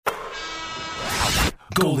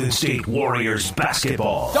Golden State Warriors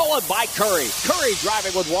basketball. Stolen by Curry. Curry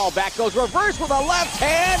driving with wall back, goes reverse with a left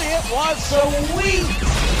hand. It was sweet.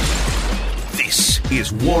 This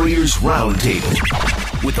is Warriors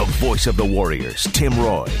Roundtable with the voice of the Warriors, Tim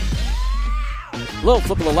Roye. Little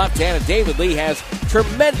flip of the left hand, and David Lee has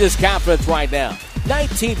tremendous confidence right now.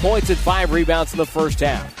 19 points and 5 rebounds in the first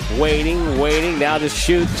half. Waiting, now just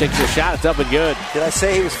shoots, takes a shot, it's up and good. Did I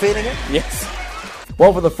say he was feeding it? Yes.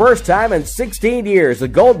 Well, for the first time in 16 years, the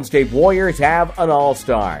Golden State Warriors have an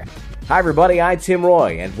all-star. Hi, everybody, I'm Tim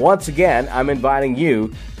Roye, and once again, I'm inviting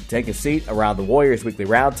you to take a seat around the Warriors Weekly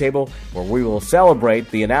Roundtable, where we will celebrate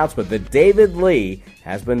the announcement that David Lee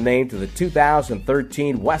has been named to the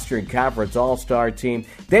 2013 Western Conference All-Star team.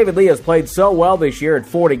 David Lee has played so well this year in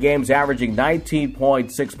 40 games, averaging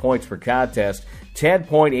 19.6 points per contest,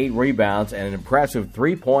 10.8 rebounds, and an impressive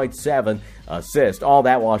 3.7 assists. All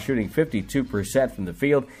that while shooting 52% from the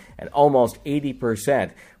field and almost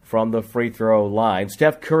 80% from the free throw line.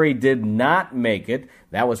 Steph Curry did not make it.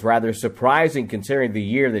 That was rather surprising considering the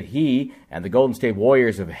year that he and the Golden State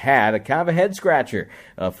Warriors have had. A kind of a head-scratcher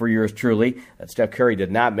for yours truly that Steph Curry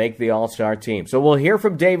did not make the All-Star team. So we'll hear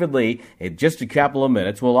from David Lee in just a couple of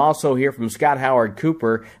minutes. We'll also hear from Scott Howard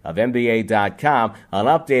Cooper of NBA.com, an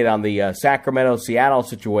update on the Sacramento-Seattle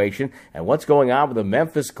situation and what's going on with the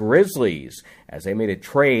Memphis Grizzlies as they made a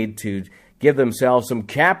trade to give themselves some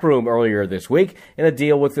cap room earlier this week in a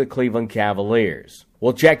deal with the Cleveland Cavaliers.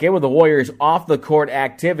 We'll check in with the Warriors' off-the-court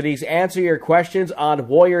activities, answer your questions on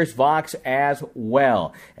Warriors Vox as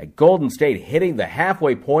well. At Golden State hitting the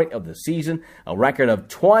halfway point of the season, a record of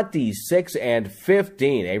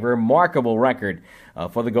 26-15, a remarkable record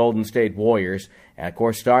for the Golden State Warriors. And, of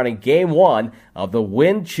course, starting Game 1 of the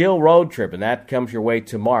wind-chill road trip, and that comes your way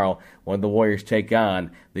tomorrow when the Warriors take on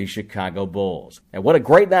the Chicago Bulls. And what a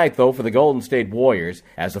great night, though, for the Golden State Warriors,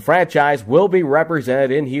 as the franchise will be represented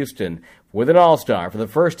in Houston with an all-star for the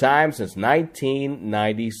first time since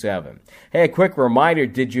 1997. Hey, a quick reminder,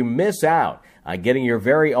 did you miss out on getting your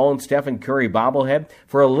very own Stephen Curry bobblehead?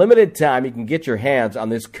 For a limited time, you can get your hands on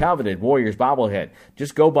this coveted Warriors bobblehead.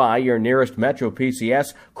 Just go by your nearest Metro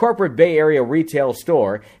PCS corporate Bay Area retail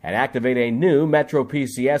store and activate a new Metro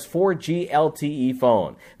PCS 4G LTE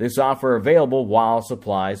phone. This offer available while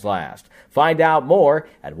supplies last. Find out more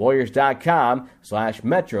at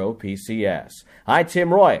warriors.com/Metro PCS. Hi,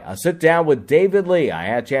 Tim Roye. I'll sit down with David Lee. I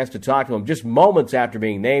had a chance to talk to him just moments after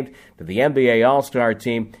being named to the NBA All-Star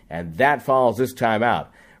team, and that follows this time out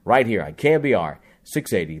right here on KMBR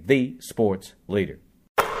 680, the sports leader.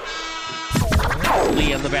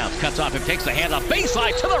 Lee on the bounce, cuts off him, takes the hand off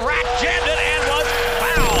baseline to the rack, jammed it, and was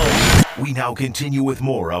fouled. We now continue with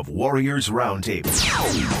more of Warriors Roundtable.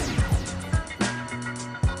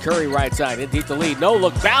 Curry right side, in deep the lead. No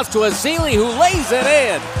look, bounce to Azili, who lays it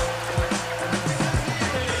in.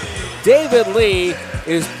 David Lee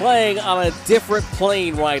is playing on a different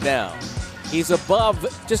plane right now. He's above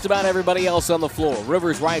just about everybody else on the floor.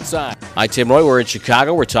 Rivers right side. Hi, Tim Roye. We're in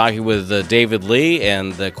Chicago. We're talking with David Lee,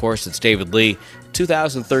 and of course, it's David Lee,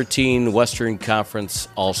 2013 Western Conference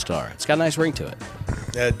All-Star. It's got a nice ring to it.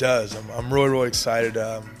 Yeah, it does. I'm really, really excited.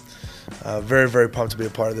 Very, very pumped to be a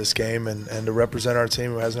part of this game and to represent our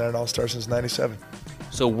team who hasn't had an All-Star since '97.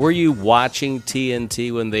 So were you watching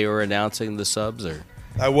TNT when they were announcing the subs, or?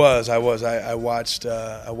 I was. I watched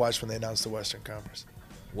when they announced the Western Conference.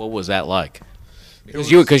 What was that like?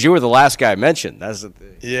 Because you were the last guy mentioned. That's the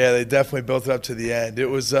thing. Yeah, they definitely built it up to the end. It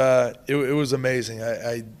was amazing.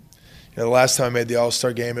 The last time I made the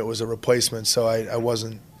All-Star game, it was a replacement, so I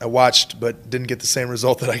watched but didn't get the same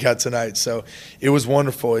result that I got tonight. So it was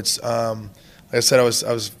wonderful. It's like I said, I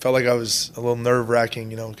felt like I was a little nerve-wracking,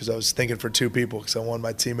 because I was thinking for two people because I wanted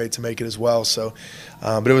my teammate to make it as well. So,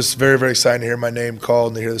 but it was very, very exciting to hear my name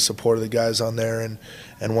called and to hear the support of the guys on there, and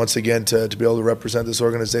once again to be able to represent this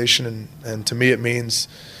organization. And to me, it means,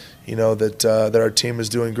 that our team is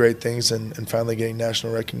doing great things and finally getting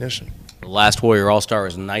national recognition. The last Warrior All-Star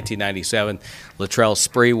was in 1997, Latrell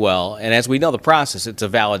Sprewell. And as we know the process, it's a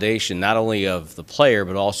validation not only of the player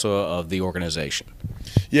but also of the organization.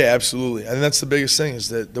 Yeah, absolutely. I think that's the biggest thing is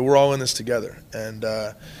that we're all in this together. And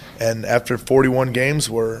after 41 games,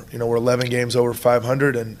 we're 11 games over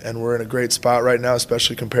 500, and we're in a great spot right now,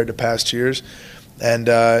 especially compared to past years. And,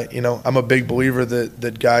 I'm a big believer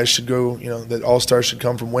that guys should go, that All-Stars should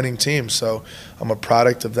come from winning teams. So I'm a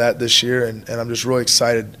product of that this year, and I'm just really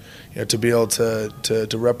excited, to be able to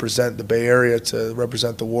represent the Bay Area, to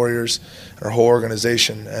represent the Warriors, our whole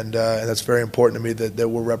organization. And that's very important to me that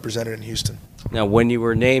we're represented in Houston. Now, when you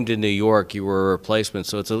were named in New York, you were a replacement,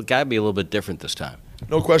 so it's got to be a little bit different this time.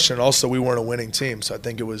 No question. Also, we weren't a winning team, so I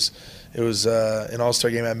think it was an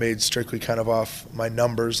all-star game I made strictly kind of off my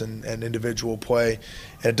numbers and individual play,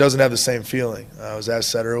 and it doesn't have the same feeling. As I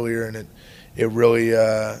said earlier, and it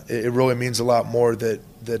really means a lot more that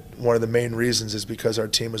one of the main reasons is because our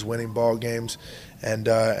team is winning ball games, and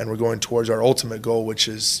we're going towards our ultimate goal, which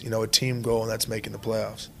is a team goal, and that's making the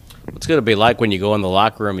playoffs. What's going to be like when you go in the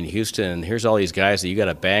locker room in Houston and here's all these guys that you got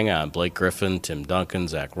to bang on? Blake Griffin, Tim Duncan,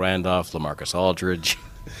 Zach Randolph, LaMarcus Aldridge.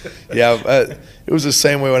 Yeah, it was the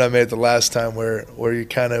same way when I made it the last time, where you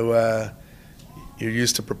kind of you're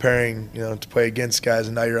used to preparing, to play against guys,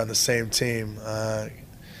 and now you're on the same team.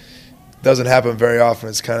 Doesn't happen very often.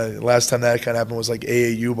 It's kind of last time that kind of happened was like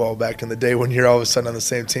AAU ball back in the day when you're all of a sudden on the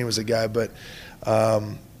same team as a guy. But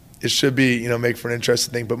it should be make for an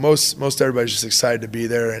interesting thing. But most everybody's just excited to be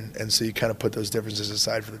there, and so you kind of put those differences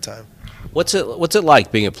aside for the time. What's it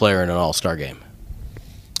like being a player in an all-star game?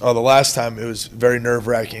 Oh, the last time it was very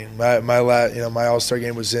nerve-wracking. My all-star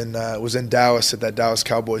game was in Dallas at that Dallas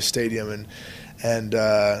Cowboys stadium, and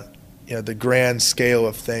the grand scale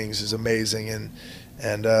of things is amazing,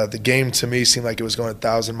 and the game to me seemed like it was going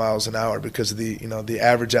 1,000 miles an hour because of the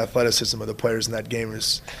average athleticism of the players in that game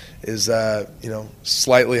is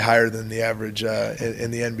slightly higher than the average in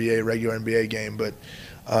the regular NBA game, but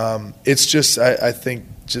it's just I think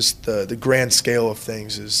just the grand scale of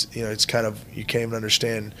things is it's kind of you can't even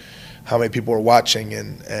understand how many people are watching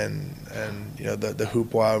and the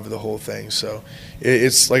hoopla over the whole thing. So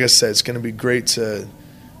it's like I said, it's going to be great to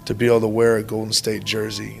be able to wear a Golden State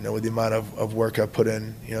jersey, with the amount of work I put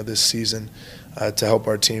in, this season to help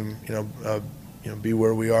our team, be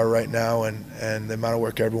where we are right now, and the amount of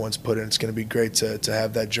work everyone's put in. It's going to be great to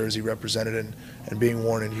have that jersey represented and being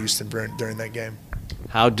worn in Houston during that game.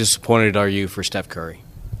 How disappointed are you for Steph Curry?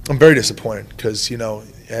 I'm very disappointed because,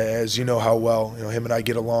 as you know how well, him and I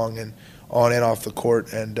get along and on and off the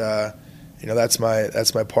court, and that's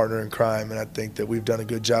my partner in crime, and I think that we've done a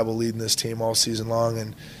good job of leading this team all season long,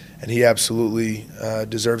 and he absolutely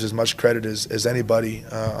deserves as much credit as anybody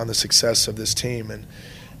on the success of this team,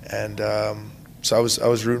 and so I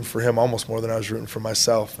was rooting for him almost more than I was rooting for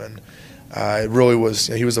myself, and it really was.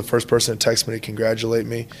 He was the first person to text me to congratulate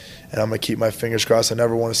me, and I'm going to keep my fingers crossed. I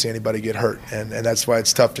never want to see anybody get hurt, and that's why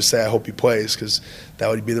it's tough to say I hope he plays, because that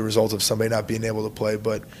would be the result of somebody not being able to play,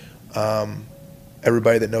 but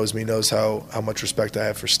everybody that knows me knows how much respect I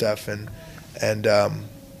have for Steph, and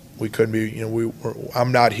we couldn't be,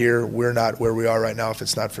 I'm not here, we're not where we are right now if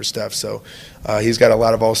it's not for Steph. So he's got a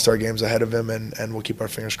lot of all-star games ahead of him, and we'll keep our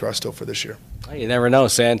fingers crossed still for this year. You never know.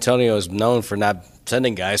 San Antonio is known for not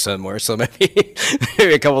sending guys somewhere, so maybe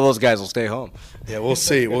a couple of those guys will stay home. Yeah, we'll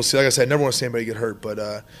see. We'll see. Like I said, I never want to see anybody get hurt,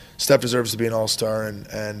 but Steph deserves to be an all-star, and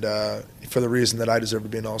for the reason that I deserve to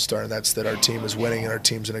be an all-star, and that's that our team is winning and our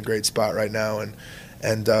team's in a great spot right now,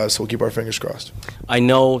 and so we'll keep our fingers crossed. I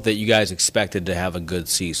know that you guys expected to have a good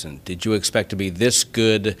season. Did you expect to be this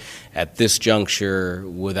good at this juncture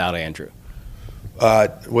without Andrew?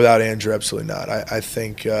 Without Andrew, absolutely not. I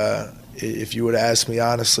think if you would have asked me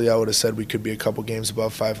honestly, I would have said we could be a couple games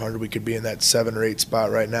above 500. We could be in that 7 or 8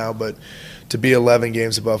 spot right now, but to be 11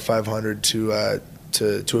 games above 500, to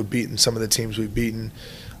have beaten some of the teams we've beaten,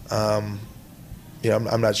 I'm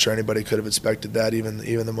not sure anybody could have expected that, even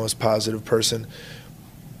the most positive person.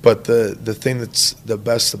 But the thing that's the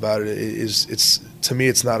best about it is to me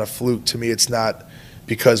it's not a fluke. To me it's not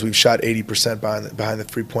because we've shot 80% behind the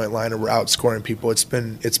 3-point line and we're outscoring people. It's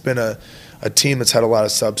been a team that's had a lot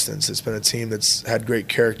of substance. It's been a team that's had great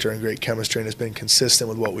character and great chemistry and has been consistent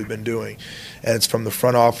with what we've been doing. And it's from the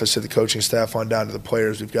front office to the coaching staff on down to the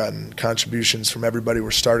players. We've gotten contributions from everybody. We're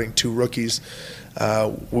starting 2 rookies.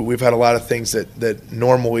 We've had a lot of things that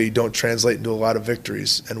normally don't translate into a lot of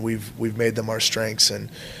victories, and we've made them our strengths, and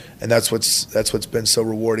that's what's been so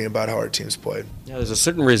rewarding about how our team's played. Yeah, there's a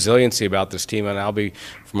certain resiliency about this team, and I'll be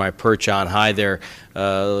from my perch on high there.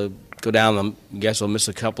 Go down, I guess we'll miss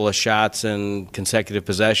a couple of shots and consecutive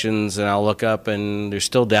possessions, and I'll look up, and they're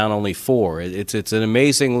still down only 4. It's an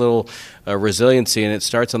amazing little resiliency, and it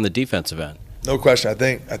starts on the defensive end. No question. I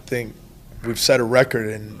think we've set a record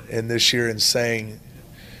in this year in saying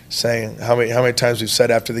how many times we've said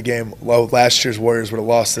after the game, well, last year's Warriors would have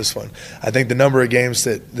lost this one. I think the number of games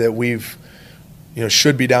that we've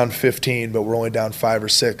should be down 15, but we're only down 5 or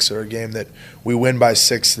 6, or a game that we win by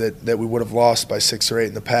 6 that we would have lost by 6 or 8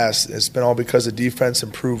 in the past. It's been all because of defense,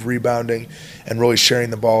 improved rebounding, and really sharing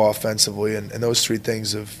the ball offensively. And those 3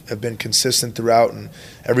 things have been consistent throughout. And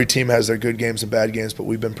every team has their good games and bad games, but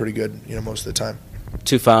we've been pretty good, most of the time.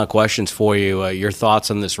 2 final questions for you. Your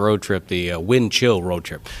thoughts on this road trip, the wind-chill road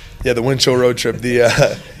trip? Yeah, the wind-chill road trip.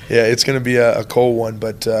 It's going to be a cold one,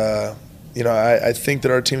 but I think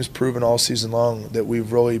that our team's proven all season long that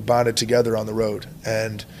we've really bonded together on the road,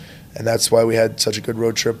 and that's why we had such a good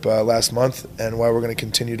road trip last month, and why we're going to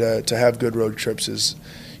continue to have good road trips. Is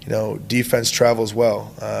defense travels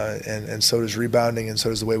well, and so does rebounding, and so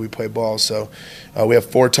does the way we play ball. So we have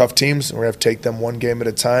 4 tough teams, and we're going to have to take them one game at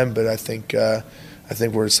a time. But I think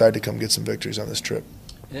we're excited to come get some victories on this trip.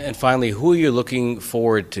 And finally, who are you looking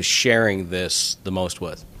forward to sharing this the most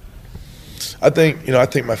with? I think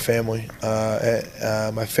my family.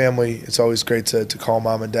 My family. It's always great to call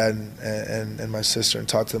mom and dad and my sister and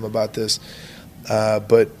talk to them about this.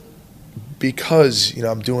 But because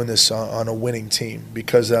I'm doing this on a winning team,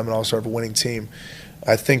 because I'm an all-star of a winning team,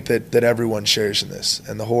 I think that everyone shares in this,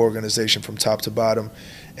 and the whole organization from top to bottom.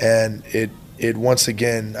 And it once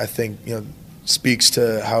again, I think, speaks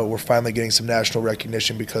to how we're finally getting some national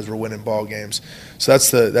recognition because we're winning ball games. So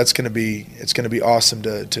it's going to be awesome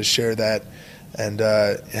to share that and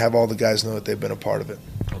have all the guys know that they've been a part of it.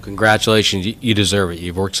 Well, congratulations. You deserve it.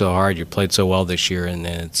 You've worked so hard. You played so well this year, and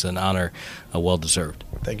it's an honor, well-deserved.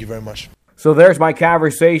 Thank you very much. So there's my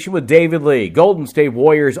conversation with David Lee, Golden State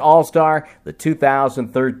Warriors All-Star, the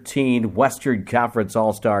 2013 Western Conference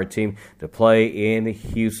All-Star team to play in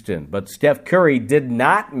Houston. But Steph Curry did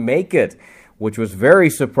not make it, which was very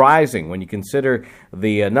surprising when you consider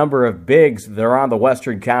the number of bigs that are on the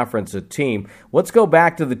Western Conference team. Let's go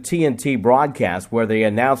back to the TNT broadcast where they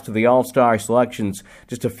announced the All-Star selections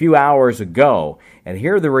just a few hours ago. And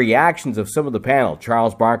here are the reactions of some of the panel,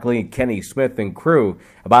 Charles Barkley and Kenny Smith and crew,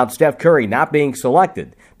 about Steph Curry not being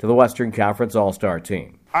selected to the Western Conference All-Star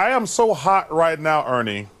team. I am so hot right now,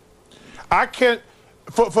 Ernie. I can't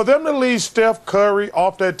 – for them to leave Steph Curry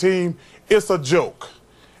off that team, it's a joke.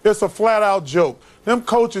 It's a flat-out joke. Them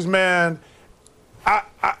coaches, man,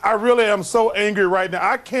 I really am so angry right now.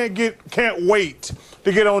 I can't wait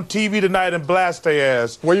to get on TV tonight and blast their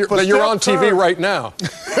ass. Well, you're on TV right now.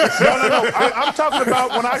 No. I'm talking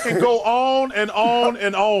about when I can go on and on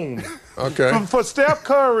and on. Okay. For Steph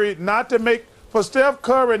Curry not to make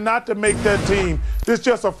that team, this is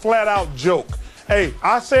just a flat-out joke. Hey,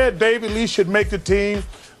 I said David Lee should make the team,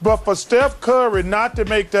 but for Steph Curry not to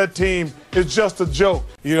make that team is just a joke.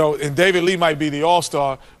 And David Lee might be the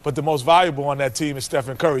all-star, but the most valuable on that team is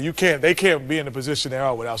Stephen Curry. They can't be in the position they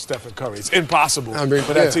are without Stephen Curry. It's impossible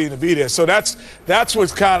for that team to be there. So that's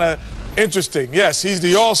what's kind of interesting. Yes, he's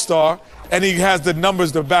the all-star, and he has the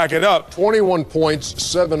numbers to back it up. 21 points,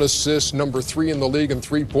 7 assists, number 3 in the league in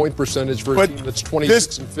three-point percentage for a team that's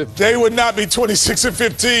 26 and 15. They would not be 26 and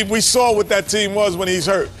 15. We saw what that team was when he's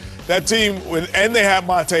hurt. That team, and they had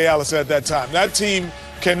Monte Ellis at that time. That team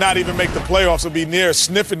cannot even make the playoffs or be near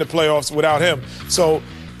sniffing the playoffs without him. So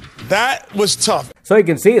that was tough. So you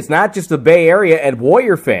can see it's not just the Bay Area and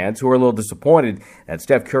Warrior fans who are a little disappointed that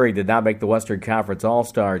Steph Curry did not make the Western Conference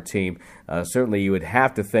All-Star team. Certainly you would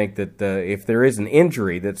have to think that if there is an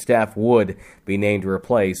injury, that Steph would be named to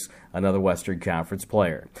replace another Western Conference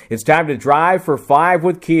player. It's time to drive for 5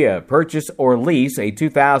 with Kia. Purchase or lease a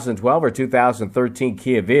 2012 or 2013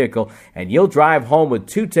 Kia vehicle, and you'll drive home with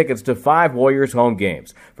 2 tickets to 5 Warriors home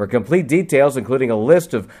games. For complete details, including a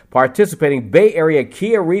list of participating Bay Area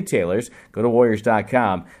Kia retailers, go to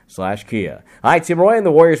Warriors.com/Kia. Hi, Tim Roye, and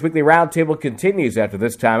the Warriors Weekly Roundtable continues after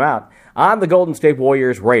this timeout on the Golden State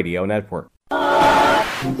Warriors Radio Network.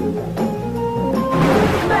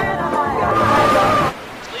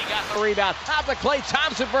 Rebound. Top of Klay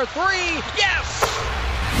Thompson for 3.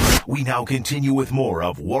 Yes! We now continue with more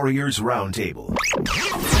of Warriors Roundtable.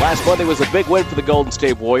 Last Monday was a big win for the Golden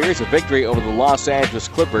State Warriors, a victory over the Los Angeles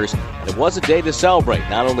Clippers. And it was a day to celebrate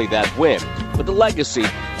not only that win, but the legacy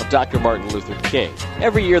of Dr. Martin Luther King.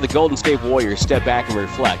 Every year, the Golden State Warriors step back and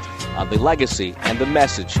reflect on the legacy and the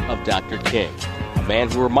message of Dr. King, a man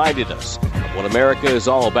who reminded us of what America is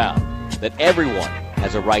all about, that everyone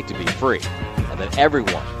has a right to be free, and that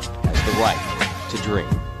everyone the right to dream.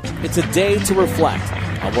 It's a day to reflect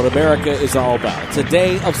on what America is all about. It's a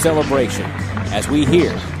day of celebration as we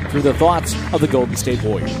hear through the thoughts of the Golden State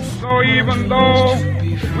Warriors. So even though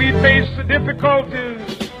we face the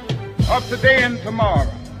difficulties of today and tomorrow,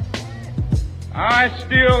 I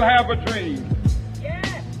still have a dream.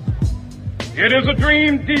 It is a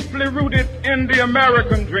dream deeply rooted in the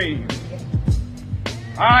American dream.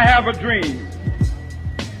 I have a dream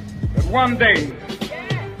that one day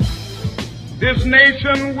this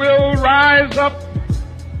nation will rise up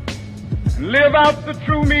and live out the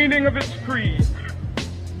true meaning of its creed.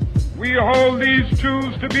 We hold these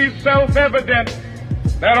truths to be self-evident,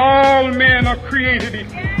 that all men are created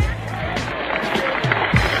equal.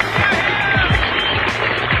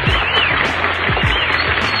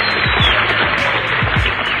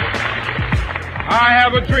 I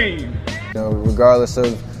have a dream regardless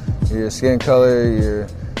of your skin color,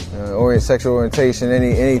 your sexual orientation,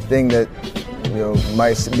 anything that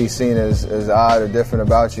might be seen as odd or different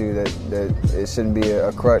about you, that it shouldn't be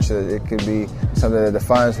a crutch. That it could be something that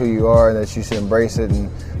defines who you are, and that you should embrace it. And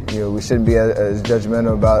we shouldn't be as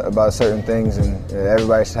judgmental about certain things. And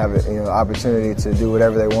everybody should have an opportunity to do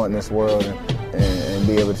whatever they want in this world and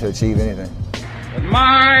be able to achieve anything.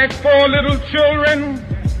 My 4 little children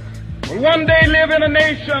will one day live in a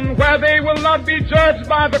nation where they will not be judged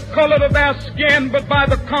by the color of their skin, but by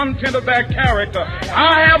the content of their character.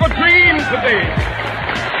 I have a dream today.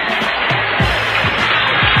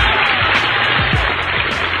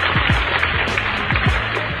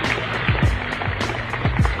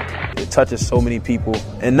 It touches so many people,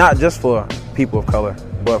 and not just for people of color,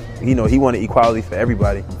 but he wanted equality for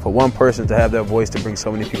everybody. For one person to have that voice to bring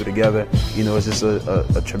so many people together, it's just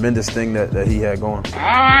a tremendous thing that he had going.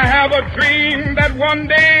 I have a dream that one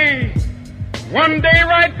day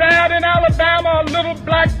right there in Alabama, little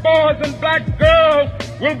black boys and black girls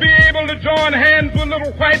will be able to join hands with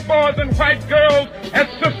little white boys and white girls as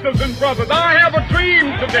sisters and brothers. I have a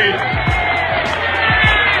dream today.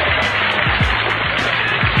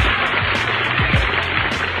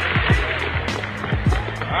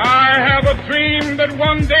 I have a dream that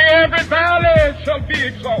one day every valley shall be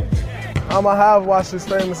exalted. I have watched his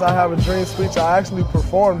famous I Have a Dream speech. I actually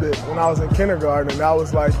performed it when I was in kindergarten, and I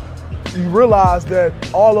was like, you realize that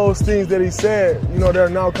all those things that he said, they're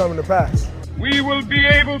now coming to pass. We will be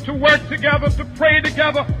able to work together, to pray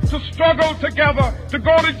together, to struggle together, to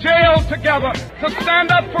go to jail together, to stand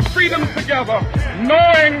up for freedom together,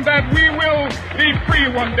 knowing that we will be free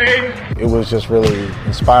one day. It was just really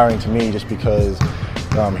inspiring to me, just because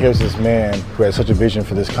here's this man who had such a vision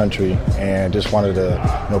for this country and just wanted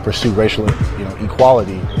to pursue racial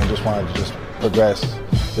equality, and just wanted to just progress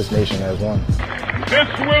this nation as one. This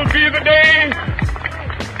will be the day.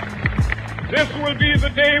 This will be the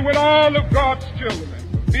day when all of God's children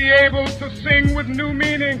will be able to sing with new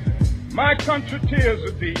meaning, my country, tears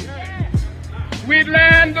of thee. Sweet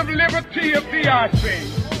land of liberty of thee I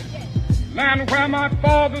sing. Land where my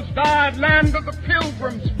fathers died, land of the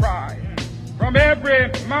pilgrim's pride. From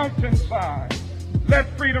every mountainside, let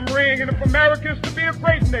freedom ring. And if America is to be a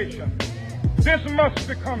great nation, this must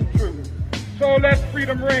become true. So let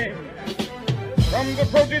freedom ring. From the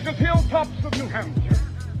prodigious hilltops of New Hampshire,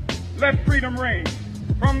 let freedom ring.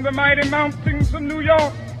 From the mighty mountains of New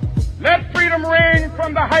York, let freedom ring.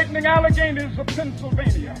 From the heightening Alleghenies of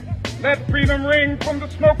Pennsylvania, let freedom ring. From the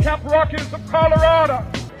snow-capped Rockies of Colorado,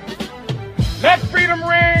 let freedom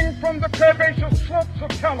ring. From the curvaceous slopes of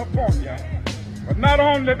California. But not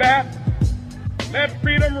only that, let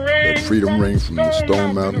freedom ring. Let freedom ring from the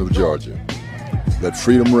Stone Mountain of Georgia. Let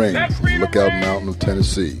freedom ring from the Lookout Mountain of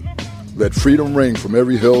Tennessee. Let freedom ring from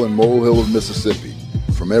every hill and molehill of Mississippi,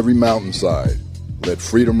 from every mountainside. Let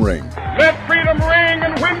freedom ring. Let freedom ring,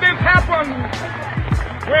 and when this happens,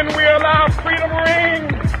 when we allow freedom ring,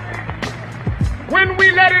 when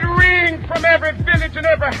we let it ring from every village and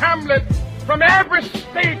every hamlet, from every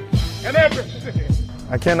state and every city.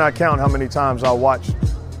 I cannot count how many times I watch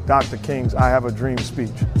Dr. King's I Have a Dream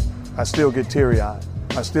speech. I still get teary-eyed.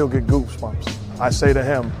 I still get goosebumps. I say to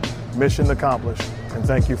him, mission accomplished, and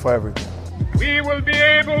thank you for everything. We will be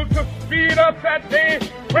able to speed up that day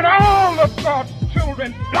when all of God's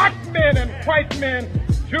children, black men and white men,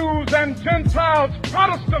 Jews and Gentiles,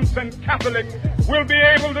 Protestants and Catholics, will be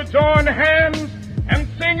able to join hands and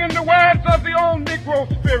sing in the words of the old Negro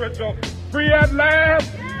spiritual, free at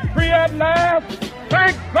last, free at last.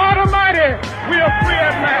 Thank God Almighty, we are free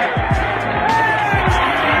at last.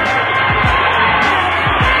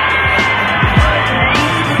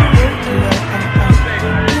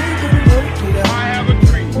 I have a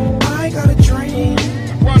dream. I got a dream.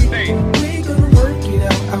 One day. We're gonna work it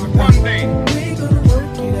out. One day. We're gonna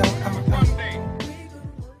work it out. One day.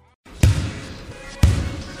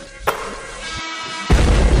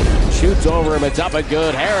 Shoots over him. It's up and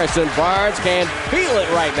good. Harrison Barnes can feel it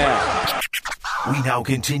right now. We now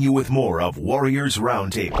continue with more of Warriors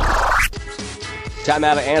Roundtable. Time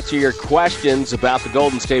now to answer your questions about the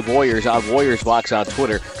Golden State Warriors on Warriors Box on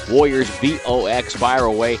Twitter. Warriors VOX, fire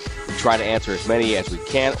away. We try to answer as many as we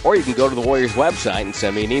can. Or you can go to the Warriors website and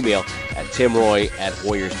send me an email at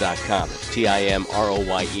timroye@warriors.com. It's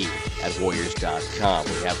TIMROYE @warriors.com.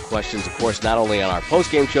 We have questions, of course, not only on our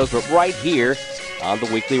post-game shows, but right here on the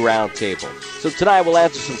weekly roundtable. So tonight we'll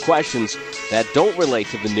answer some questions that don't relate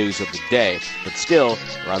to the news of the day, but still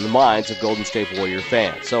are on the minds of Golden State Warrior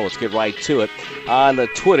fans. So let's get right to it. On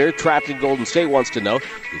Twitter, Trapped in Golden State wants to know, do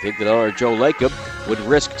you think that owner Joe Lacob would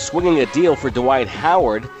risk swinging a deal for Dwight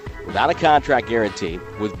Howard without a contract guarantee,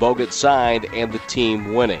 with Bogut signed and the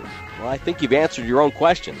team winning? Well, I think you've answered your own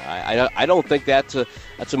question. I don't think that's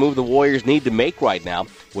a move the Warriors need to make right now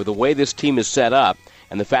with the way this team is set up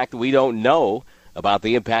and the fact that we don't know about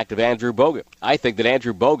the impact of Andrew Bogut. I think that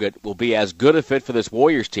Andrew Bogut will be as good a fit for this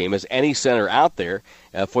Warriors team as any center out there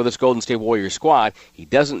for this Golden State Warriors squad. He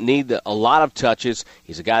doesn't need a lot of touches.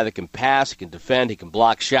 He's a guy that can pass, he can defend, he can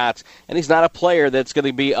block shots, and he's not a player that's going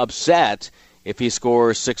to be upset if he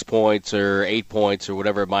scores 6 points or 8 points or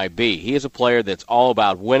whatever it might be. He is a player that's all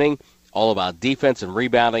about winning, all about defense and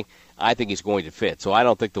rebounding. I think he's going to fit. So I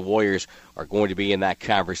don't think the Warriors are going to be in that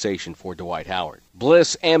conversation for Dwight Howard.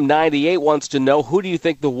 Bliss M98 wants to know, who do you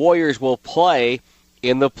think the Warriors will play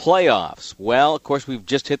in the playoffs? Well, of course, we've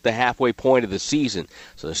just hit the halfway point of the season,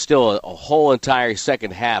 so there's still a whole entire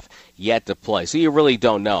second half yet to play. So you really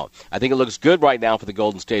don't know. I think it looks good right now for the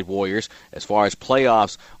Golden State Warriors as far as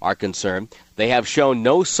playoffs are concerned. They have shown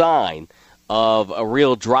no sign of a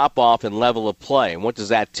real drop-off in level of play. And what does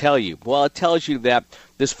that tell you? Well, it tells you that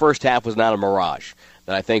this first half was not a mirage,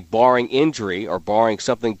 that I think barring injury or barring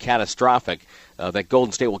something catastrophic, that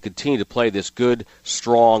Golden State will continue to play this good,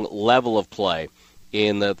 strong level of play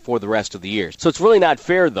for the rest of the year. So it's really not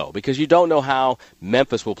fair, though, because you don't know how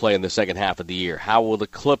Memphis will play in the second half of the year. How will the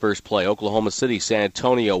Clippers play? Oklahoma City, San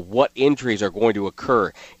Antonio, what injuries are going to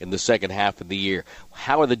occur in the second half of the year?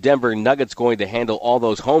 How are the Denver Nuggets going to handle all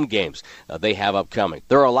those home games they have upcoming?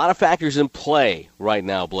 There are a lot of factors in play right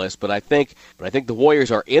now, Bliss, but I think the Warriors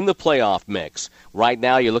are in the playoff mix. Right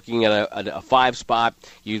now you're looking at a 5 spot.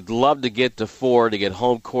 You'd love to get to 4 to get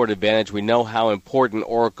home court advantage. We know how important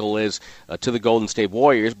Oracle is to the Golden State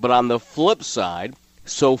Warriors, but on the flip side,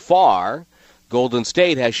 so far, Golden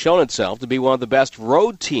State has shown itself to be one of the best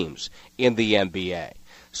road teams in the NBA.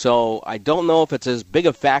 So I don't know if it's as big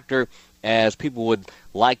a factor as people would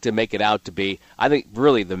like to make it out to be. I think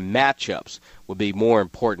really the matchups would be more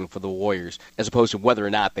important for the Warriors as opposed to whether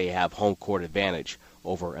or not they have home court advantage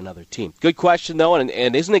over another team. Good question, though,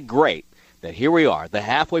 and isn't it great that here we are, the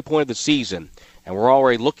halfway point of the season, and we're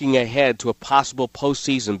already looking ahead to a possible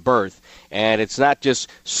postseason berth, and it's not just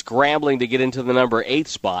scrambling to get into the number 8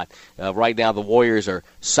 spot. Right now the Warriors are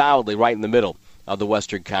solidly right in the middle of the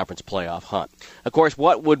Western Conference playoff hunt. Of course,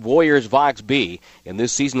 what would Warriors Vox be in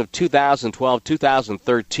this season of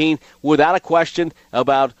 2012-2013? Without a question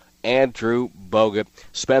about Andrew Bogut.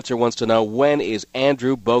 Spencer wants to know, when is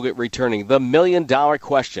Andrew Bogut returning? The million-dollar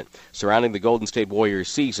question surrounding the Golden State Warriors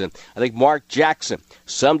season. I think Mark Jackson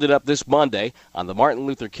summed it up this Monday on the Martin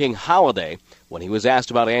Luther King holiday when he was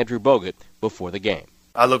asked about Andrew Bogut before the game.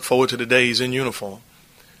 I look forward to the day he's in uniform.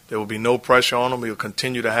 There will be no pressure on him. He'll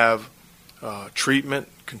continue to have treatment,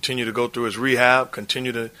 continue to go through his rehab,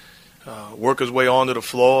 continue to work his way onto the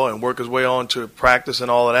floor and work his way on to practice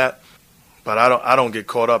and all of that. But I don't get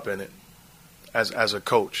caught up in it as a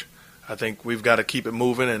coach. I think we've got to keep it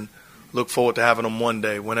moving and look forward to having him one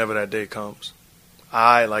day, whenever that day comes.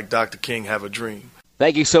 I, like Dr. King, have a dream.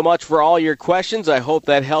 Thank you so much for all your questions. I hope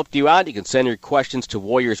that helped you out. You can send your questions to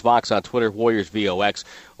Warriors Vox on Twitter, WarriorsVox,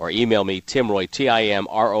 or email me, Tim Roye,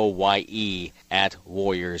 TimRoye,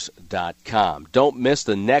 @Warriors.com. Don't miss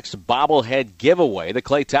the next bobblehead giveaway. The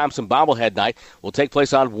Klay Thompson bobblehead night will take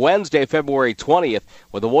place on Wednesday, February 20th,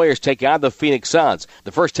 where the Warriors take on the Phoenix Suns.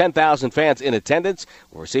 The first 10,000 fans in attendance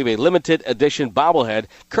will receive a limited edition bobblehead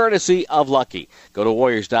courtesy of Lucky. Go to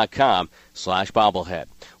Warriors.com/bobblehead.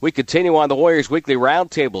 We continue on the Warriors Weekly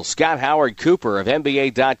Roundtable. Scott Howard Cooper of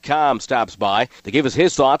NBA.com stops by to give us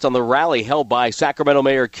his thoughts on the rally held by Sacramento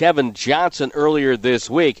Mayor Kevin Johnson earlier this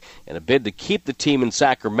week in a bid to keep the team in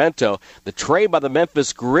Sacramento. The trade by the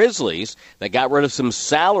Memphis Grizzlies that got rid of some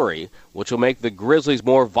salary, which will make the Grizzlies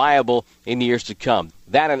more viable in years to come.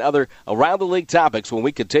 That and other around-the-league topics when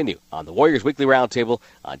we continue on the Warriors Weekly Roundtable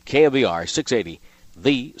on KMBR 680,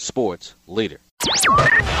 the sports leader.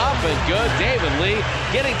 Up and good. David Lee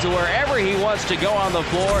getting to wherever he wants to go on the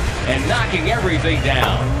floor and knocking everything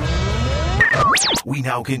down. We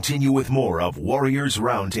now continue with more of Warriors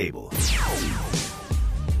Roundtable.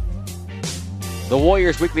 The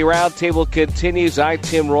Warriors Weekly Roundtable continues. I'm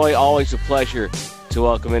Tim Roye. Always a pleasure to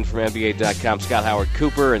welcome in from NBA.com Scott Howard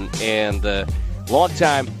Cooper and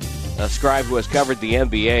longtime scribe who has covered the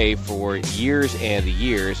NBA for years and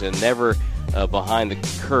years and never behind the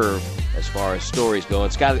curve as far as stories go.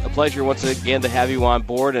 And Scott, a pleasure once again to have you on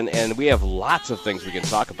board, and we have lots of things we can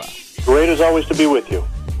talk about. Great as always to be with you.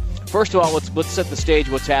 First of all, let's set the stage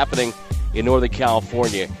what's happening in Northern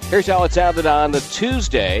California. Here's how it sounded on the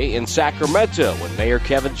Tuesday in Sacramento when Mayor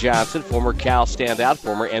Kevin Johnson, former Cal standout,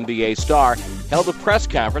 former NBA star, held a press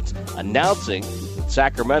conference announcing that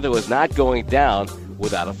Sacramento is not going down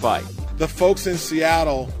without a fight. The folks in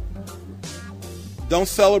Seattle don't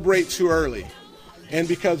celebrate too early. And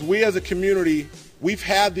because we as a community, we've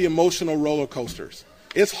had the emotional roller coasters.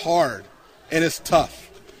 It's hard and it's tough.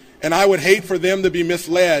 And I would hate for them to be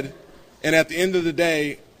misled. And at the end of the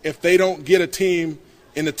day, if they don't get a team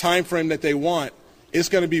in the time frame that they want, it's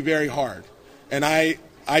going to be very hard. And I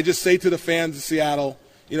just say to the fans of Seattle,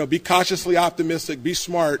 be cautiously optimistic, be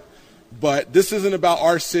smart, but this isn't about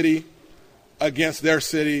our city against their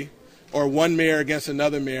city or one mayor against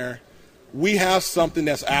another mayor. We have something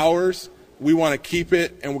that's ours. We want to keep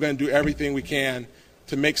it, and we're going to do everything we can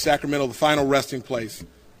to make Sacramento the final resting place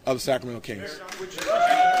of the Sacramento Kings.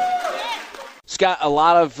 Scott, a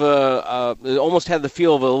lot of it almost had the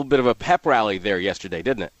feel of a little bit of a pep rally there yesterday,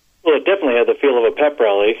 didn't it? Well, it definitely had the feel of a pep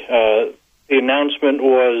rally. The announcement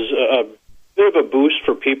was a bit of a boost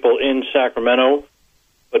for people in Sacramento,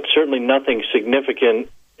 but certainly nothing significant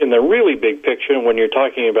in the really big picture. And when you're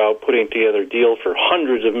talking about putting together a deal for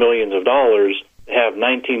hundreds of millions of dollars, to have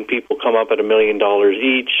 19 people come up at $1 million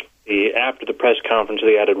each. After the press conference,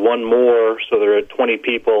 they added one more, so they're at 20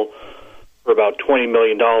 people for about $20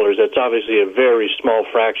 million. That's obviously a very small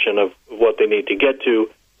fraction of what they need to get to.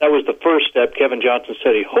 That was the first step. Kevin Johnson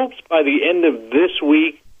said he hopes by the end of this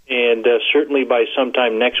week and certainly by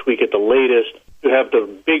sometime next week at the latest to have the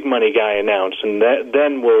big money guy announced, and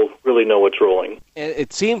then we'll really know what's rolling.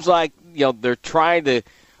 It seems like they're trying to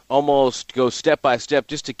almost go step by step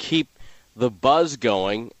just to keep the buzz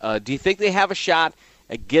going. Do you think they have a shot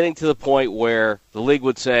at getting to the point where the league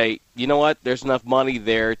would say, you know what, there's enough money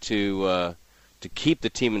there to keep the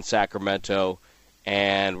team in Sacramento,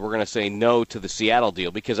 and we're going to say no to the Seattle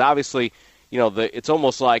deal? Because obviously, it's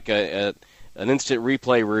almost like an instant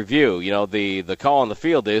replay review. The call on the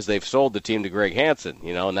field is they've sold the team to Greg Hansen.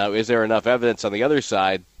 Now is there enough evidence on the other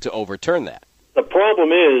side to overturn that? The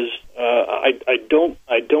problem is, I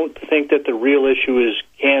don't think that the real issue is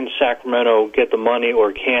can Sacramento get the money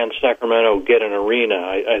or can Sacramento get an arena.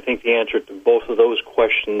 I think the answer to both of those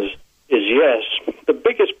questions is yes. The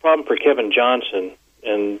biggest problem for Kevin Johnson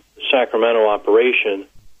and the Sacramento operation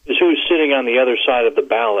is who's sitting on the other side of the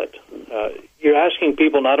ballot. You're asking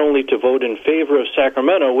people not only to vote in favor of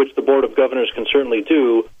Sacramento, which the Board of Governors can certainly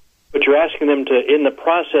do, but you're asking them to, in the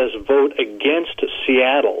process, vote against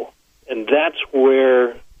Seattle. And that's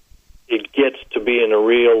where it gets to be in a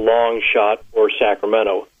real long shot for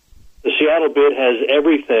Sacramento. The Seattle bid has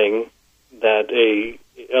everything that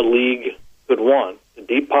a league could want. The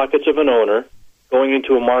deep pockets of an owner, going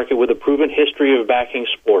into a market with a proven history of backing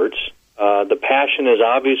sports. The passion is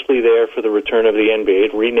obviously there for the return of the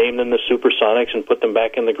NBA. Rename them the Supersonics and put them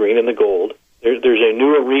back in the green and the gold. There's a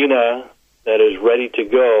new arena that is ready to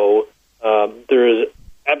go. There is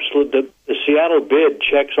the Seattle bid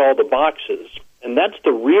checks all the boxes. And that's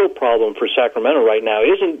the real problem for Sacramento right now.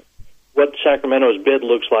 Isn't what Sacramento's bid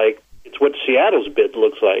looks like, it's what Seattle's bid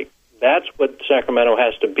looks like. That's what Sacramento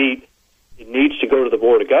has to beat. It needs to go to the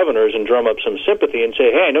Board of Governors and drum up some sympathy and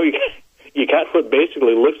say, hey, I know you got what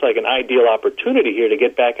basically looks like an ideal opportunity here to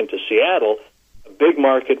get back into Seattle, a big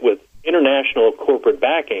market with international corporate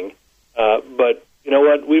backing. But you know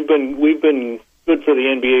what? We've been good for the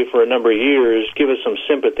NBA for a number of years. Give us some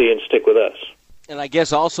sympathy and stick with us. And I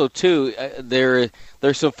guess also, too, there's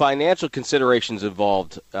some financial considerations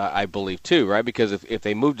involved, I believe, too, right? Because if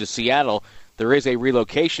they move to Seattle, there is a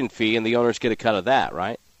relocation fee, and the owners get a cut of that,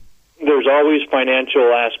 right? There's always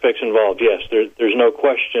financial aspects involved, yes. There's no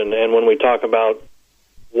question. And when we talk about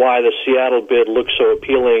why the Seattle bid looks so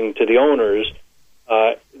appealing to the owners,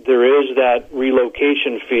 there is that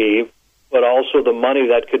relocation fee, but also the money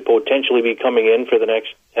that could potentially be coming in for the next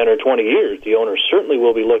 10 or 20 years. The owners certainly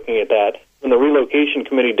will be looking at that. When the relocation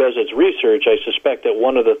committee does its research, I suspect that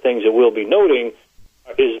one of the things it will be noting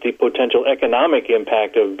is the potential economic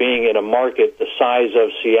impact of being in a market the size of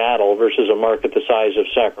Seattle versus a market the size of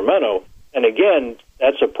Sacramento. And again,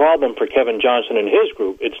 that's a problem for Kevin Johnson and his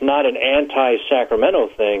group. It's not an anti-Sacramento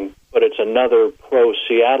thing, but it's another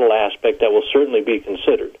pro-Seattle aspect that will certainly be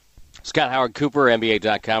considered. Scott Howard Cooper,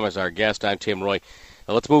 NBA.com, is our guest. I'm Tim Roye.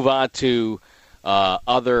 Now let's move on to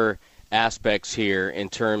other aspects here in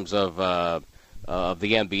terms of the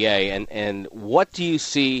NBA. And what do you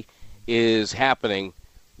see is happening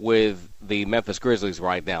with the Memphis Grizzlies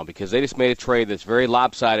right now? Because they just made a trade that's very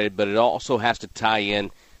lopsided, but it also has to tie in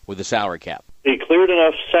with the salary cap. They cleared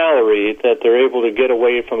enough salary that they're able to get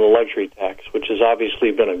away from the luxury tax, which has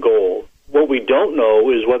obviously been a goal. What we don't know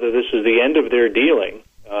is whether this is the end of their dealing.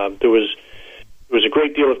 There was a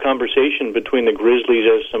great deal of conversation between the Grizzlies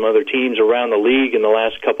and some other teams around the league in the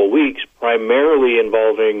last couple of weeks, primarily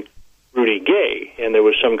involving Rudy Gay. And there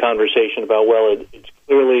was some conversation about, well, it's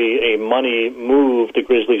clearly a money move the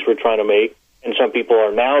Grizzlies were trying to make. And some people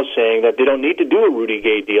are now saying that they don't need to do a Rudy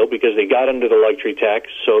Gay deal because they got under the luxury tax,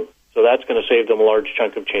 so that's going to save them a large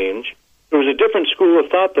chunk of change. There was a different school of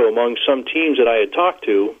thought, though, among some teams that I had talked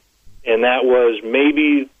to, and that was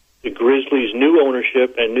maybe the Grizzlies' new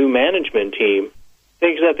ownership and new management team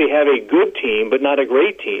thinks that they have a good team but not a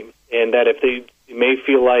great team, and that if they may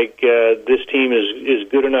feel like this team is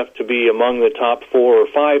good enough to be among the top 4 or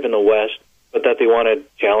 5 in the West, but that they want to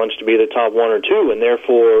challenge to be the top 1 or 2, and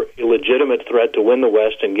therefore a legitimate threat to win the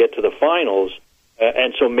West and get to the finals.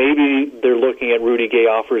 And so maybe they're looking at Rudy Gay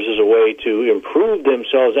offers as a way to improve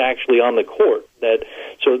themselves actually on the court.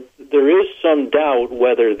 So there is some doubt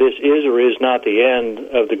whether this is or is not the end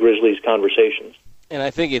of the Grizzlies' conversations. And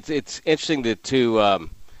I think it's interesting they've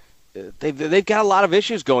got a lot of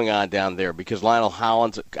issues going on down there because Lionel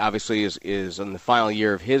Hollins obviously is in the final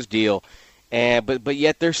year of his deal. But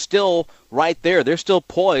yet they're still right there. They're still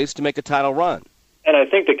poised to make a title run. And I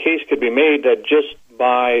think the case could be made that just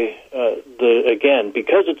by,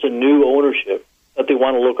 because it's a new ownership, that they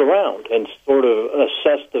want to look around and sort of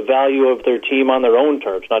assess the value of their team on their own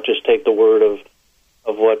terms, not just take the word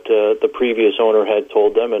of what the previous owner had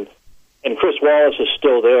told them. And Chris Wallace is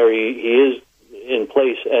still there. He is in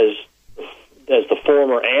place as the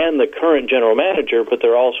former and the current general manager, but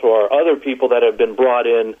there also are other people that have been brought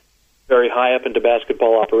in very high up into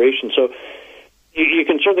basketball operations. So you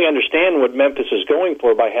can certainly understand what Memphis is going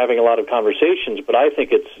for by having a lot of conversations, but I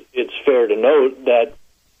think it's fair to note that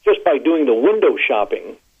just by doing the window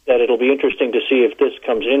shopping, that it'll be interesting to see if this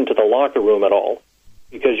comes into the locker room at all.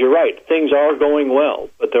 Because you're right, things are going well,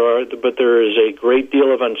 but there is a great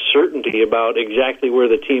deal of uncertainty about exactly where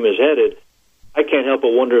the team is headed. I can't help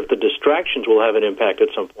but wonder if the distractions will have an impact at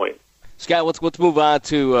some point. Scott, let's move on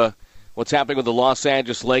to what's happening with the Los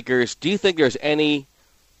Angeles Lakers. Do you think there's any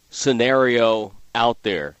scenario out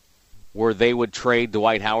there where they would trade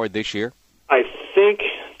Dwight Howard this year? I think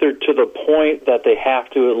they're to the point that they have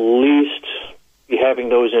to at least be having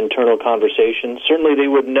those internal conversations. Certainly they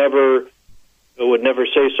would never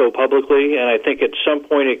say so publicly, and I think at some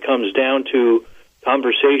point it comes down to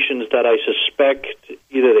conversations that I suspect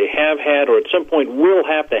either they have had or at some point will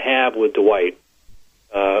have to have with Dwight,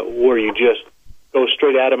 where you just go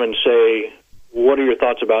straight at him and say, what are your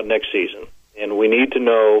thoughts about next season? And we need to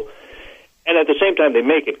know. And at the same time, they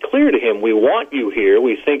make it clear to him, we want you here.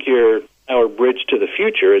 We think you're our bridge to the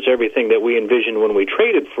future. It's everything that we envisioned when we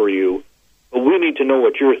traded for you. But we need to know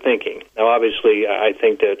what you're thinking. Now, obviously, I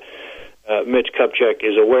think that Mitch Kupchak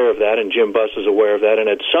is aware of that, and Jim Buss is aware of that. And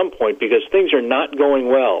at some point, because things are not going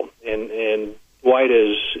well, and Dwight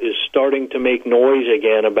is starting to make noise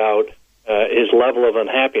again about his level of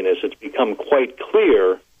unhappiness, it's become quite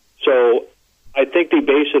clear. So I think they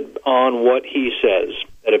base it on what he says.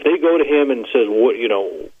 That if they go to him and says,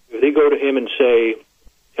 if they go to him and say,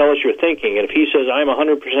 tell us your thinking, and if he says, I'm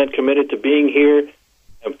 100% committed to being here,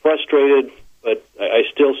 I'm frustrated, but I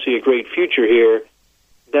still see a great future here,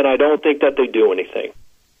 then I don't think that they do anything.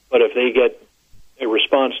 But if they get a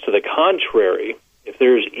response to the contrary, if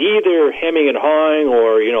there's either hemming and hawing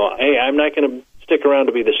or, hey, I'm not going to stick around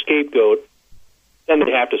to be the scapegoat, then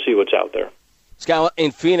they have to see what's out there. Scott,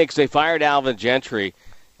 in Phoenix, they fired Alvin Gentry,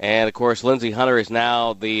 and, of course, Lindsey Hunter is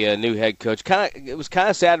now the new head coach. It was kind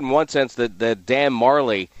of sad in one sense that Dan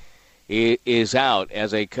Marley is out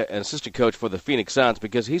as an assistant coach for the Phoenix Suns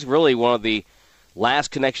because he's really one of the last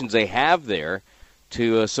connections they have there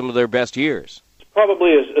to some of their best years. It's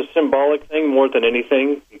probably a symbolic thing more than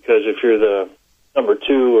anything, because if you're the number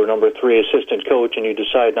 2 or number 3 assistant coach and you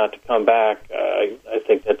decide not to come back, I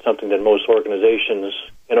think that's something that most organizations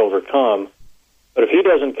can overcome. But if he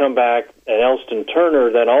doesn't come back and Elston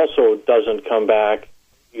Turner then also doesn't come back,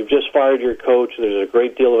 you've just fired your coach. There's a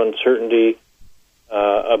great deal of uncertainty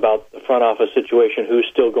about the front office situation, who's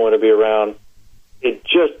still going to be around. It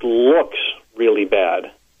just looks really bad.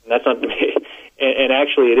 And that's not and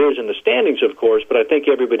actually it is in the standings, of course, but I think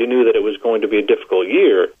everybody knew that it was going to be a difficult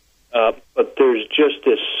year. But there's just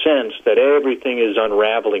this sense that everything is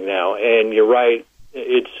unraveling now. And you're right,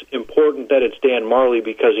 it's important that it's Dan Marley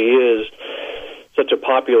because he is such a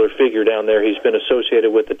popular figure down there. He's been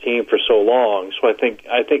associated with the team for so long. So I think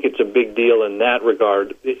it's a big deal in that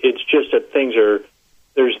regard. It's just that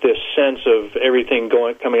there's this sense of everything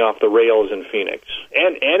coming off the rails in Phoenix,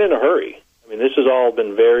 and in a hurry. I mean, this has all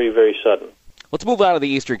been very, very sudden. Let's move on to the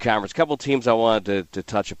Eastern Conference. A couple teams I wanted to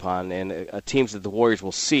touch upon, and teams that the Warriors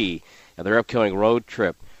will see at their upcoming road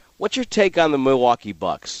trip. What's your take on the Milwaukee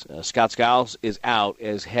Bucks? Scott Skiles is out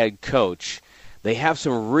as head coach. They have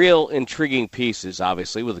some real intriguing pieces,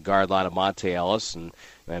 obviously, with the guard line of Monte Ellis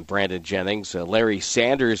and Brandon Jennings. Larry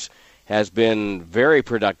Sanders has been very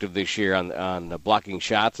productive this year on blocking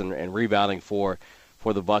shots and rebounding for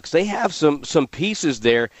the Bucks. They have some pieces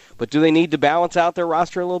there, but do they need to balance out their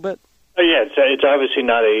roster a little bit? Yeah, it's obviously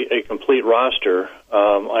not a complete roster.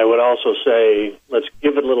 I would also say let's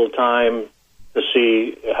give it a little time to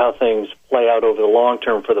see how things play out over the long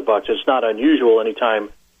term for the Bucks. It's not unusual anytime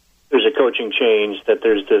there's a coaching change that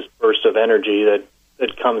there's this burst of energy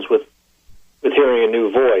that comes with hearing a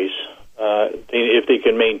new voice. If they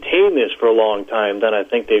can maintain this for a long time, then I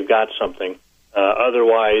think they've got something.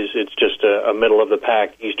 Otherwise, it's just a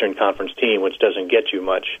middle-of-the-pack Eastern Conference team, which doesn't get you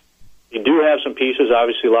much. You do have some pieces,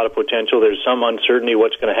 obviously a lot of potential. There's some uncertainty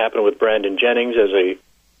what's going to happen with Brandon Jennings as a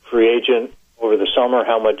free agent over the summer.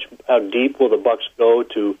 How deep will the Bucks go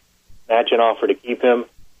to match an offer to keep him?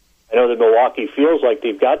 I know that Milwaukee feels like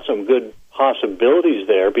they've got some good possibilities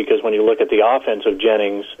there because when you look at the offense of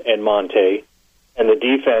Jennings and Monte and the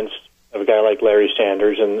defense of a guy like Larry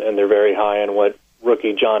Sanders, and they're very high on what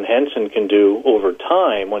rookie John Henson can do over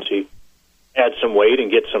time once he adds some weight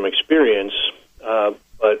and gets some experience.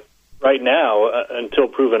 But right now, until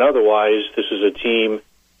proven otherwise, this is a team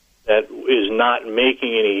that is not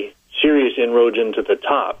making any serious inroads into the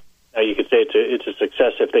top. Now, you could say it's a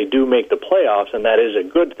success if they do make the playoffs, and that is a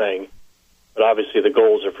good thing. But obviously the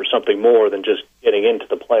goals are for something more than just getting into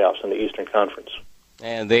the playoffs in the Eastern Conference.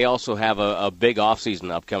 And they also have a big offseason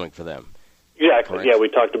upcoming for them. Exactly. Correct. Yeah, we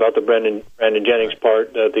talked about the Brandon Jennings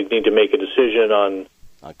part. They need to make a decision on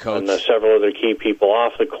several other key people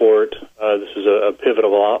off the court. This is a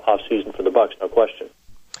pivotal offseason for the Bucks, no question.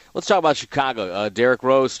 Let's talk about Chicago. Derrick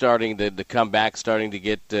Rose starting to come back, starting to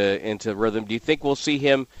get into rhythm. Do you think we'll see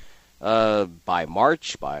him by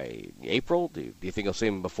March, by April? Do you think we'll see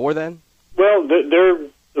him before then? Well, the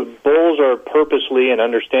Bulls are purposely and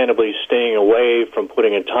understandably staying away from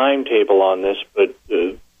putting a timetable on this, but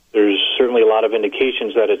there's certainly a lot of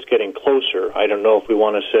indications that it's getting closer. I don't know if we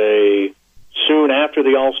want to say soon after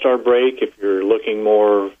the All-Star break, if you're looking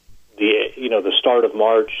more the start of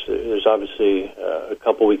March. There's obviously a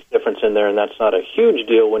couple weeks difference in there, and that's not a huge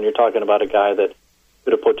deal when you're talking about a guy that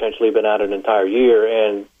could have potentially been out an entire year,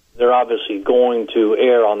 and they're obviously going to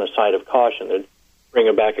err on the side of caution. They'd bring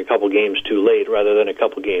him back a couple games too late rather than a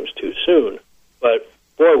couple games too soon. But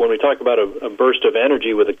boy, when we talk about a burst of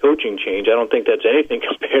energy with a coaching change, I don't think that's anything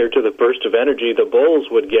compared to the burst of energy the Bulls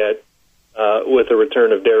would get with the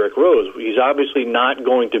return of Derrick Rose. He's obviously not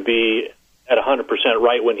going to be at 100%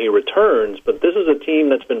 right when he returns, but this is a team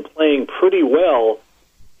that's been playing pretty well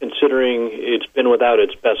considering it's been without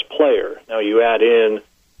its best player. Now you add in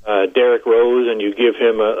Derrick Rose and you give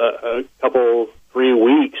him a couple, 3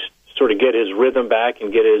 weeks to sort of get his rhythm back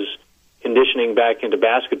and get his conditioning back into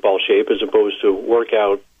basketball shape as opposed to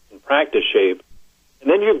workout and practice shape. And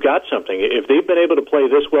then you've got something. If they've been able to play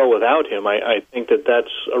this well without him, I think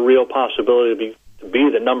that's a real possibility to be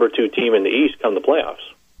the number 2 team in the East come the playoffs.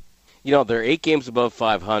 You know, they're 8 games above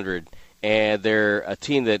 500, and they're a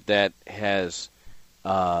team that has,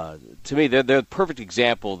 to me, they're the perfect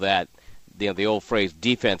example that the old phrase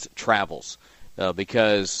defense travels,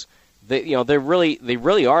 because they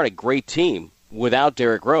really aren't a great team without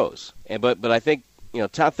Derrick Rose. But I think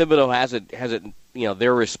Tom Thibodeau has it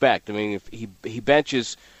their respect. I mean, if he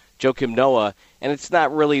benches Joakim Noah, and it's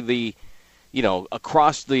not really the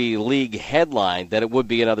across the league headline that it would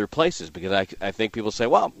be in other places, because I think people say,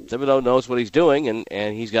 well, Thibodeau knows what he's doing,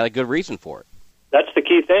 and he's got a good reason for it. That's the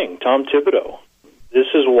key thing, Tom Thibodeau. This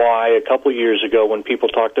is why a couple years ago when people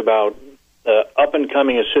talked about the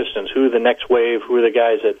up-and-coming assistants, who are the next wave, who are the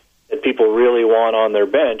guys that people really want on their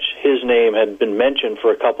bench, his name had been mentioned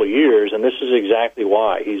for a couple years, and this is exactly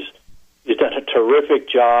why. He's done a terrific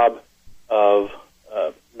job of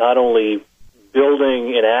not only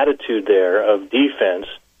building an attitude there of defense,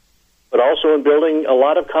 but also in building a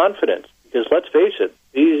lot of confidence. Because let's face it,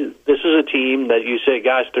 this is a team that you say,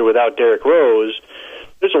 gosh, they're without Derrick Rose.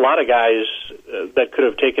 There's a lot of guys that could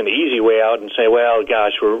have taken the easy way out and say, well,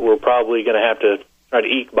 gosh, we're probably going to have to try to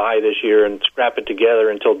eke by this year and scrap it together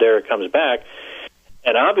until Derrick comes back.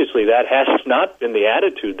 And obviously that has not been the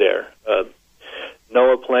attitude there.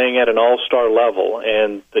 Noah playing at an all-star level,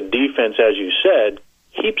 and the defense, as you said,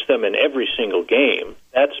 keeps them in every single game.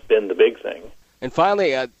 That's been the big thing. And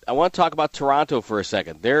finally, I want to talk about Toronto for a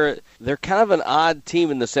second. They're kind of an odd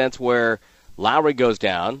team in the sense where Lowry goes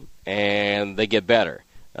down and they get better.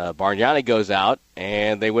 Bargnani goes out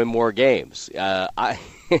and they win more games.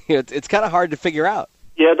 It's kind of hard to figure out.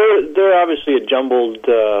 Yeah, they're obviously a jumbled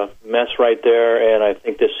mess right there, and I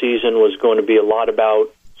think this season was going to be a lot about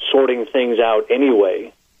sorting things out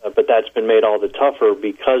anyway. But that's been made all the tougher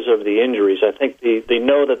because of the injuries. I think they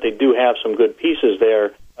know that they do have some good pieces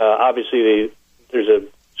there. Obviously, there's a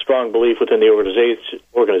strong belief within the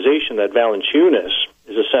organization that Valanciunas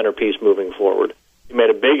is a centerpiece moving forward. He made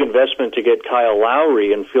a big investment to get Kyle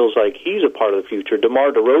Lowry and feels like he's a part of the future.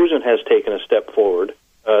 DeMar DeRozan has taken a step forward.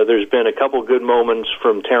 There's been a couple good moments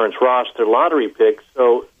from Terrence Ross, their lottery pick.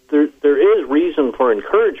 So there is reason for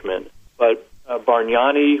encouragement, but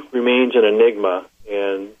Bargnani remains an enigma,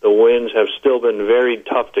 and the wins have still been very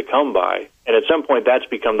tough to come by. And at some point, that's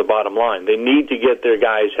become the bottom line. They need to get their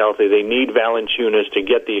guys healthy. They need Valanciunas to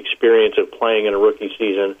get the experience of playing in a rookie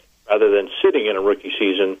season rather than sitting in a rookie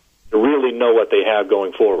season to really know what they have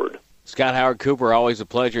going forward. Scott Howard Cooper, always a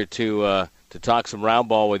pleasure to talk some round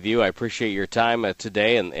ball with you. I appreciate your time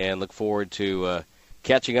today and look forward to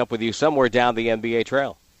catching up with you somewhere down the NBA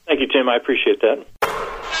trail. Thank you, Tim. I appreciate that. I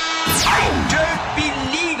don't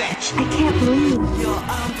believe it. I can't believe You're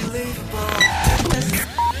unbelievable.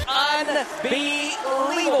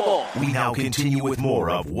 We now continue with more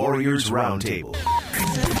of Warriors Roundtable.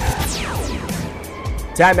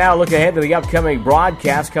 Time now to look ahead to the upcoming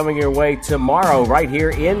broadcast coming your way tomorrow right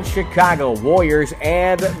here in Chicago. Warriors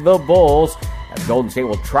and the Bulls. As Golden State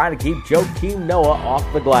will try to keep Joakim Noah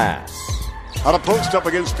off the glass. On a post up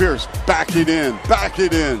against Pierce. Back it in.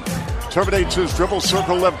 Terminates his dribble,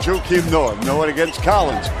 circle left, Joakim Noah. Noah against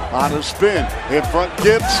Collins. On a spin. In front,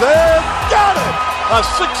 Gibson. Got it! A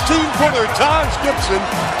 16-footer, Taj Gibson,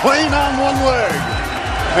 playing on one leg.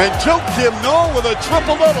 And Joakim Noah with a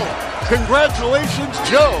triple-double. Congratulations,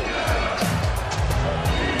 Joe.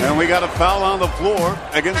 And we got a foul on the floor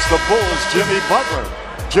against the Bulls, Jimmy Butler.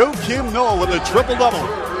 Joakim Noah with a triple-double.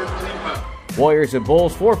 Warriors and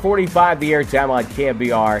Bulls, 4:45 the airtime on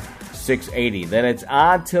KBR 680. Then it's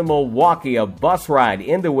on to Milwaukee, a bus ride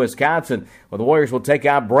into Wisconsin, where the Warriors will take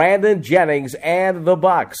on Brandon Jennings and the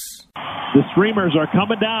Bucks. The streamers are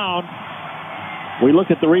coming down. We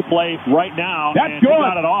look at the replay right now. That's and good. He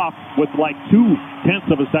got it off with like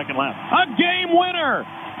 0.2 of a second left. A game winner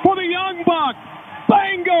for the Young Bucks.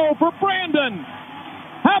 Bango for Brandon.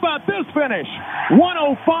 How about this finish?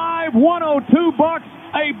 105-102 Bucks.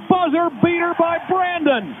 A buzzer beater by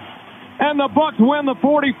Brandon. And the Bucks win the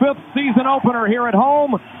 45th season opener here at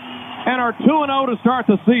home and are 2-0 to start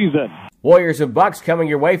the season. Warriors and Bucks coming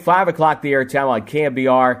your way, 5 o'clock the airtime on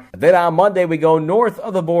KBR. Then on Monday, we go north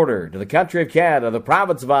of the border to the country of Canada, the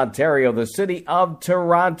province of Ontario, the city of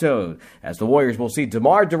Toronto, as the Warriors will see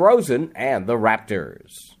DeMar DeRozan and the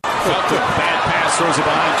Raptors. Felt a bad pass, throws it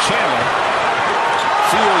behind Chandler.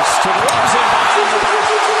 Fields to DeRozan.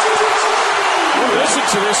 Listen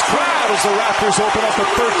to this crowd as the Raptors open up a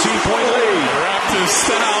 13-point lead. The Raptors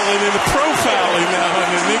styling and profiling now on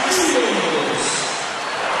the Knicks.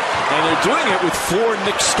 And they're doing it with 4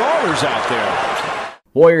 Knicks starters out there.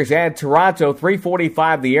 Warriors and Toronto,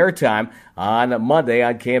 3:45 the airtime on Monday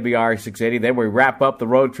on KBR 680. Then we wrap up the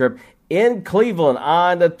road trip in Cleveland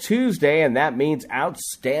on a Tuesday, and that means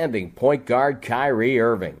outstanding point guard Kyrie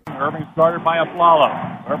Irving. Irving's guarded by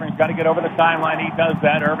Afflalo. Irving's got to get over the timeline. He does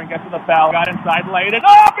that. Irving gets to the foul. Got inside, laid it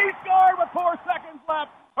up. He scored with 4 seconds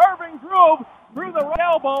left. Irving drove through the right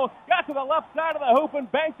elbow, got to the left side of the hoop and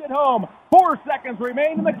banked it home. 4 seconds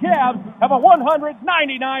remain, and the Cavs have a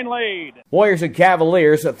 199 lead. Warriors and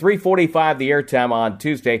Cavaliers at 3:45 the airtime on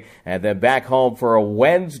Tuesday, and then back home for a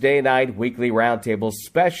Wednesday night weekly roundtable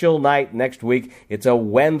special night next week. It's a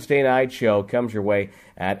Wednesday night show. Comes your way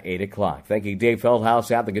at 8 o'clock. Thanking Dave Feldhouse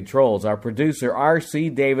at the controls, our producer R.C.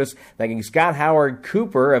 Davis, thanking Scott Howard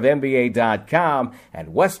Cooper of NBA.com,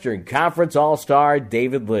 and Western Conference All-Star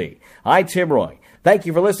David Lee. I'm Tim Roye. Thank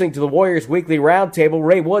you for listening to the Warriors Weekly Roundtable.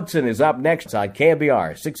 Ray Woodson is up next on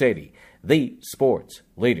KBR 680, the sports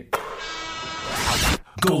leader.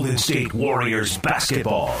 Golden State Warriors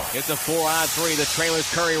basketball. It's a 4-on-3. The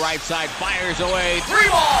trailer's Curry right side, fires away.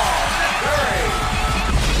 3-ball!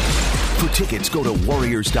 For tickets, go to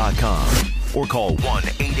Warriors.com or call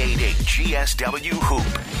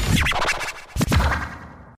 1-888-GSW-HOOP.